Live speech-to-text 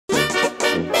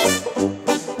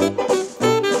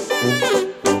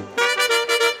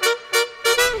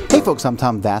Hey folks, I'm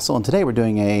Tom Vassell, and today we're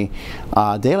doing a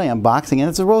daily unboxing, and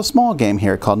it's a real small game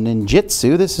here called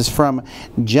Ninjitsu. This is from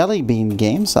Jelly Bean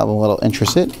Games, so I'm a little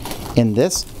interested in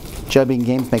this. Jelly Bean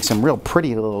Games makes some real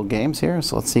pretty little games here,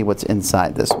 so let's see what's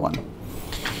inside this one.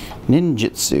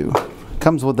 Ninjitsu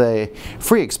comes with a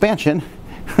free expansion,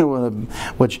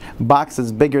 which box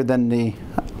is bigger than the...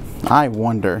 I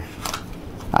wonder.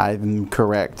 I'm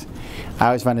correct. I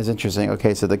always find this interesting.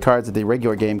 Okay, so the cards of the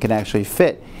regular game can actually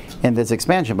fit in this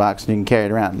expansion box and you can carry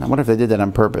it around. I wonder if they did that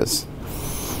on purpose.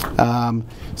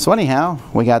 So anyhow,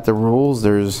 we got the rules.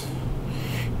 There's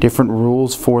different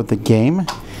rules for the game.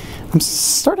 I'm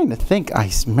starting to think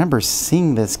I remember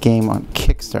seeing this game on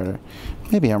Kickstarter.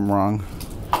 Maybe I'm wrong.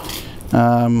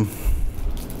 Oh,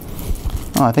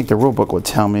 I think the rule book would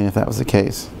tell me if that was the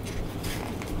case.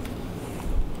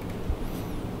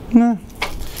 Nah.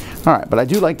 Alright, but I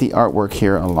do like the artwork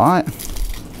here a lot.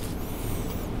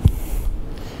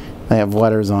 They have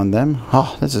letters on them.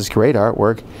 Oh, this is great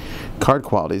artwork. Card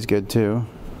quality is good too.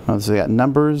 Oh, so we got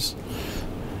numbers.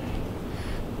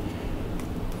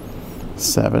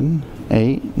 7,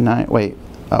 8, 9. Wait,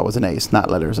 oh, it was an ace,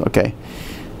 not letters. Okay.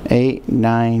 8,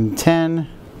 9, 10.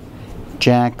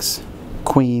 Jacks,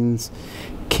 queens,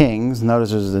 kings. Notice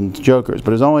there's the jokers,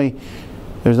 but there's only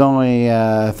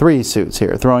 3 suits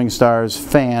here: throwing stars,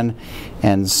 fan,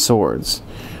 and swords.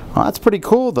 Well, that's pretty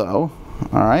cool though.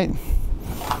 Alright.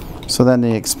 So then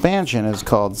the expansion is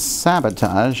called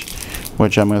Sabotage,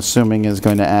 which I'm assuming is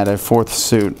going to add a 4th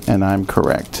suit, and I'm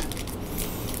correct.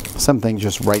 Some things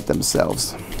just write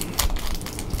themselves.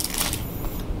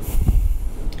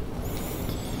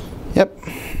 Yep.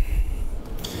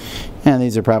 And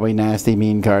these are probably nasty,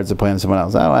 mean cards to play on someone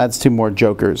else. Oh, adds 2 more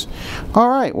jokers.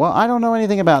 Alright, well, I don't know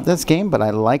anything about this game, but I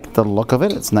like the look of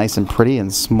it. It's nice and pretty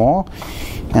and small.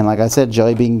 And like I said,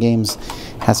 Jelly Bean Games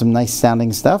has some nice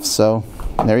sounding stuff, so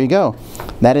there you go.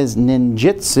 That is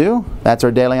Ninjitsu. That's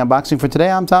our daily unboxing for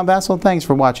today. I'm Tom Vassell. Thanks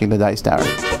for watching the Dice Tower.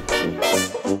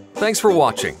 Thanks for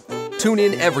watching. Tune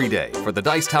in every day for the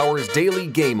Dice Tower's daily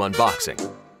game unboxing.